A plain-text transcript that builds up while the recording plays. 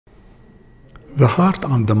The heart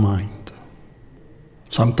and the mind.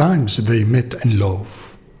 Sometimes they meet in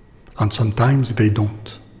love, and sometimes they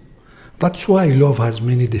don't. That's why love has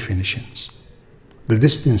many definitions. The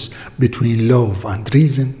distance between love and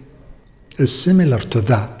reason is similar to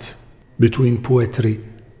that between poetry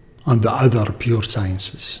and the other pure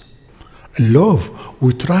sciences. In love,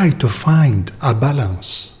 we try to find a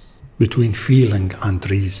balance between feeling and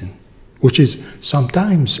reason, which is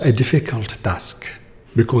sometimes a difficult task,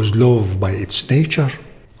 because love by its nature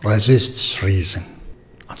resists reason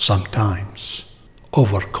and sometimes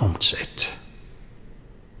overcomes it.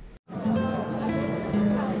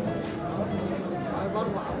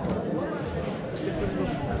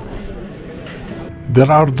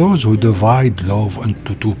 There are those who divide love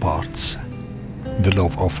into two parts: the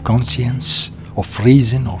love of conscience, of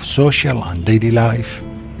reason, of social and daily life,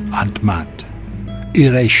 and mad,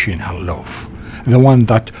 irrational love, the one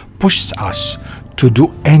that pushes us to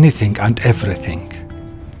do anything and everything.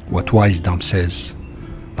 What wisdom says,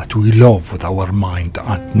 that we love with our mind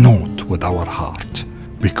and not with our heart,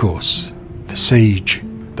 because the sage,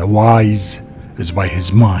 the wise, is by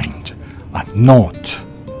his mind and not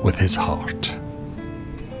with his heart.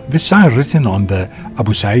 This sign written on the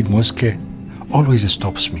Abu Sa'id Mosque always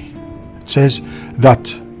stops me. It says that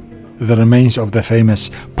the remains of the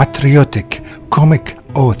famous patriotic comic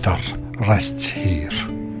author rests here.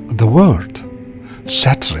 The word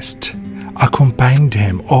satirist accompanied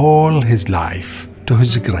him all his life to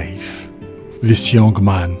his grave. This young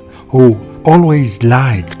man, who always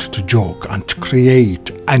liked to joke and to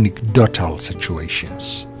create anecdotal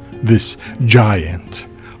situations, this giant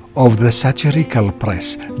of the satirical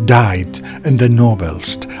press, died in the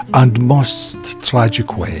noblest and most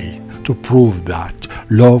tragic way to prove that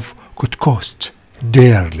love could cost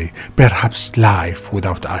dearly, perhaps life,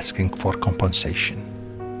 without asking for compensation.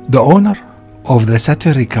 The owner of the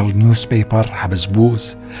satirical newspaper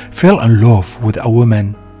Habsbouz fell in love with a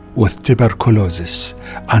woman with tuberculosis,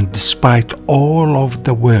 and despite all of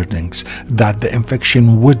the warnings that the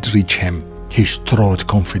infection would reach him, he strode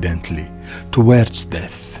confidently towards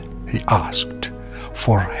death. He asked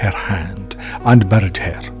for her hand and married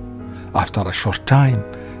her. After a short time,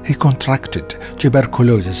 he contracted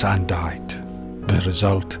tuberculosis and died. The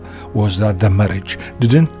result was that the marriage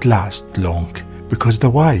didn't last long, because the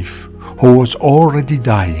wife, who was already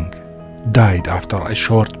dying, died after a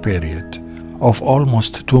short period of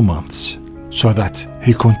almost 2 months, so that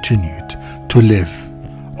he continued to live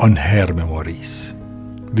on her memories.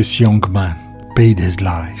 This young man paid his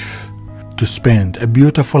life to spend a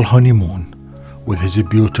beautiful honeymoon with his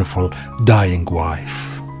beautiful dying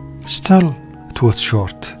wife. Still, it was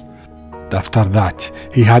short. After that,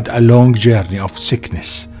 he had a long journey of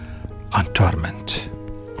sickness and torment.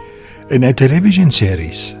 In a television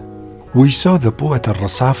series, we saw the poet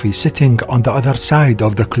Al-Rasafi sitting on the other side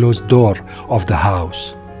of the closed door of the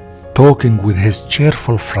house, talking with his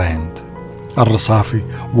cheerful friend. Al-Rasafi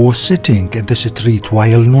was sitting in the street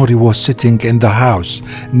while Nouri was sitting in the house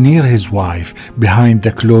near his wife behind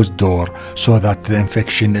the closed door, so that the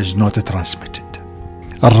infection is not transmitted.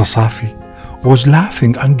 Al-Rasafi was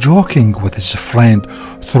laughing and joking with his friend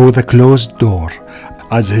through the closed door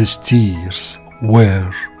as his tears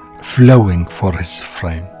were flowing for his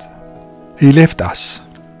friend. He left us,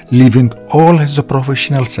 leaving all his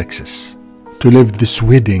professional success, to live this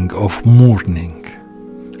wedding of mourning,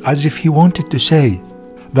 as if he wanted to say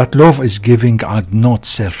that love is giving and not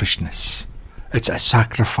selfishness. It's a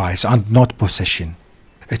sacrifice and not possession.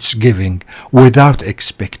 It's giving without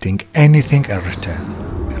expecting anything in return.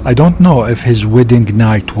 I don't know if his wedding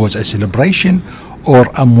night was a celebration or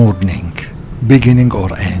a mourning, beginning or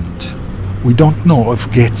end. We don't know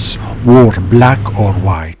if Gates wore black or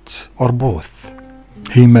white, or both.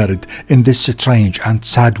 He married in this strange and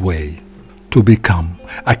sad way, to become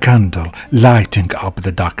a candle lighting up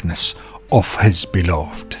the darkness of his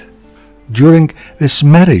beloved. During this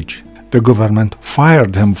marriage, the government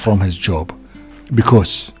fired him from his job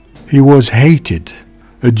because he was hated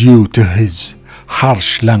due to his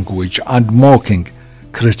harsh language and mocking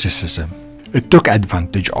criticism. It took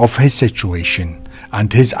advantage of his situation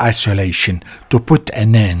and his isolation to put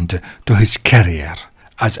an end to his career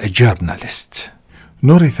as a journalist.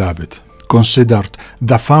 Nouri Thabet, considered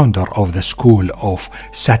the founder of the School of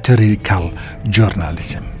Satirical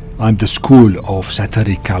Journalism and the School of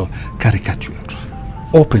Satirical Caricature,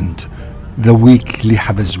 opened the weekly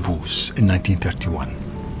Habsbouz in 1931.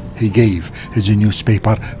 He gave his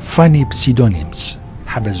newspaper funny pseudonyms: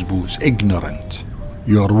 Habsbouz Ignorant,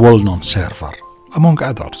 Your Well-Known Server, among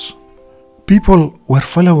others. People were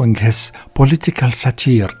following his political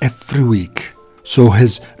satire every week, So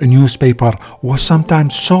his newspaper was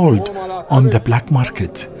sometimes sold on the black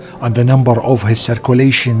market, and the number of his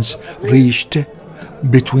circulations reached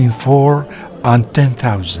between 4 and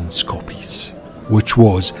 10,000 copies, which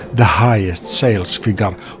was the highest sales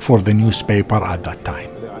figure for the newspaper at that time.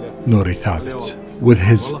 Nouri Thabet, with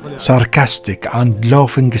his sarcastic and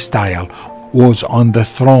laughing style, was on the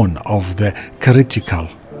throne of the critical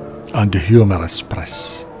and humorous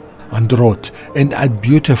press, and wrote in a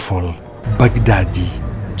beautiful Baghdadi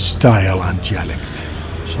style and dialect,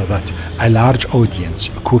 so that a large audience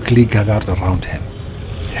quickly gathered around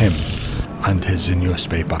him and his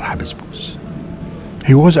newspaper Habsbus.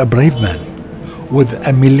 He was a brave man with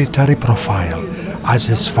a military profile, as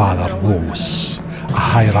his father was a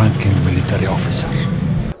high-ranking military officer.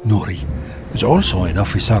 Nouri is also an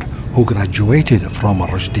officer who graduated from a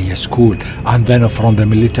Rushdiya school and then from the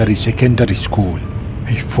military secondary school.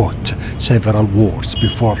 He fought several wars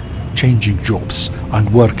before changing jobs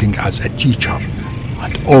and working as a teacher,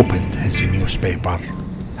 and opened his newspaper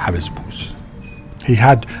Habsbus. He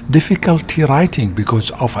had difficulty writing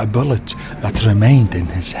because of a bullet that remained in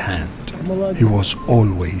his hand. He was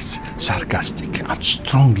always sarcastic and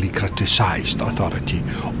strongly criticized authority,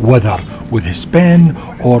 whether with his pen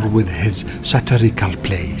or with his satirical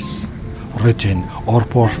plays, written or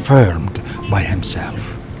performed by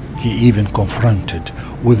himself. He even confronted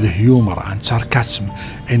with humor and sarcasm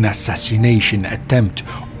an assassination attempt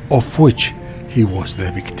of which he was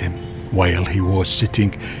the victim while he was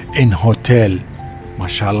sitting in Hotel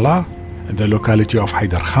Mashallah in the locality of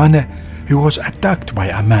Haidar Khane. He was attacked by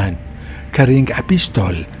a man carrying a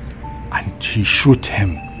pistol, and he shot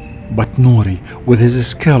him, but Nouri, with his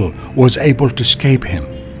skill, was able to escape him,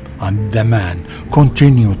 and the man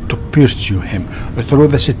continued to pursue him through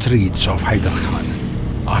the streets of Haidar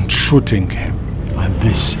Khane and shooting him, and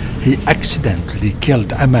this he accidentally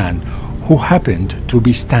killed a man who happened to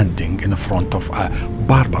be standing in front of a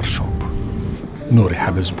barber shop. Nouri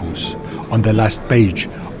Habsbus, on the last page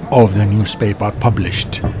of the newspaper,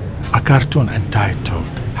 published a cartoon entitled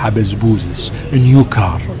Habsbus's New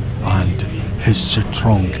Car and His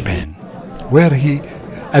Strong Pen, where he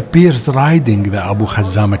appears riding the Abu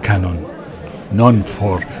Khazzam cannon, known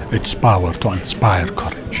for its power to inspire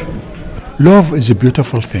courage. Love is a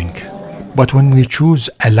beautiful thing, but when we choose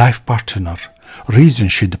a life partner, reason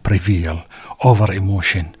should prevail over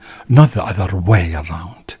emotion, not the other way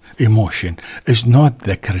around. Emotion is not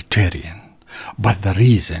the criterion, but the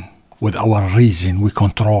reason. With our reason, we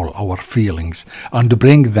control our feelings and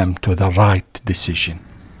bring them to the right decision.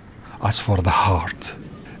 As for the heart,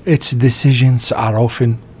 its decisions are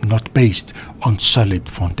often not based on solid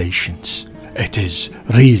foundations. It is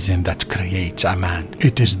reason that creates a man.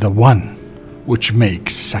 It is the one which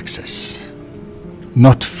makes success,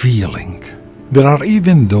 not feeling. There are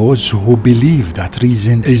even those who believe that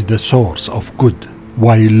reason is the source of good,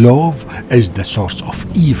 while love is the source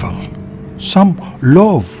of evil. Some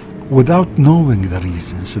love without knowing the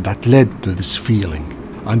reasons that led to this feeling,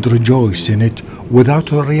 and rejoice in it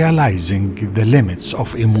without realizing the limits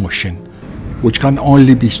of emotion, which can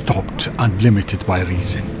only be stopped and limited by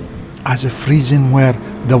reason, as if reason were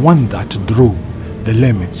the one that drew the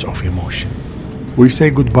limits of emotion. We say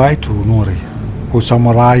goodbye to Nouri, who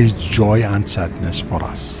summarized joy and sadness for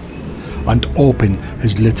us, and opened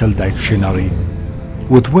his little dictionary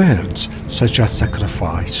with words such as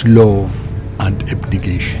sacrifice, love, and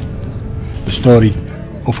abnegation. The story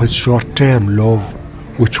of his short-term love,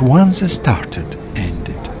 which once started,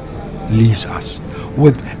 ended, leaves us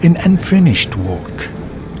with an unfinished work.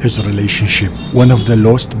 His relationship, one of the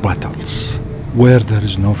lost battles, where there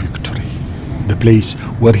is no victory. The place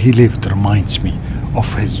where he lived reminds me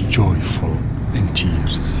of his joyful in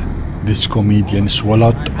tears. This comedian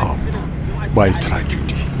swallowed up by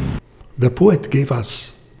tragedy. The poet gave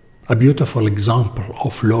us a beautiful example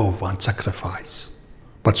of love and sacrifice.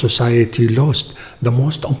 But society lost the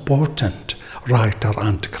most important writer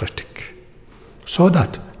and critic, so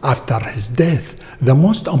that after his death, the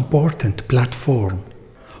most important platform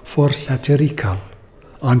for satirical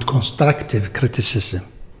and constructive criticism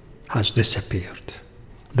has disappeared.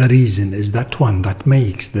 The reason is that one that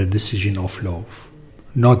makes the decision of love,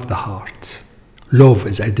 not the heart. Love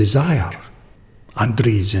is a desire, and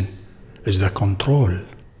reason is the control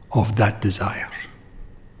of that desire.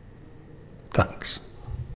 Thanks.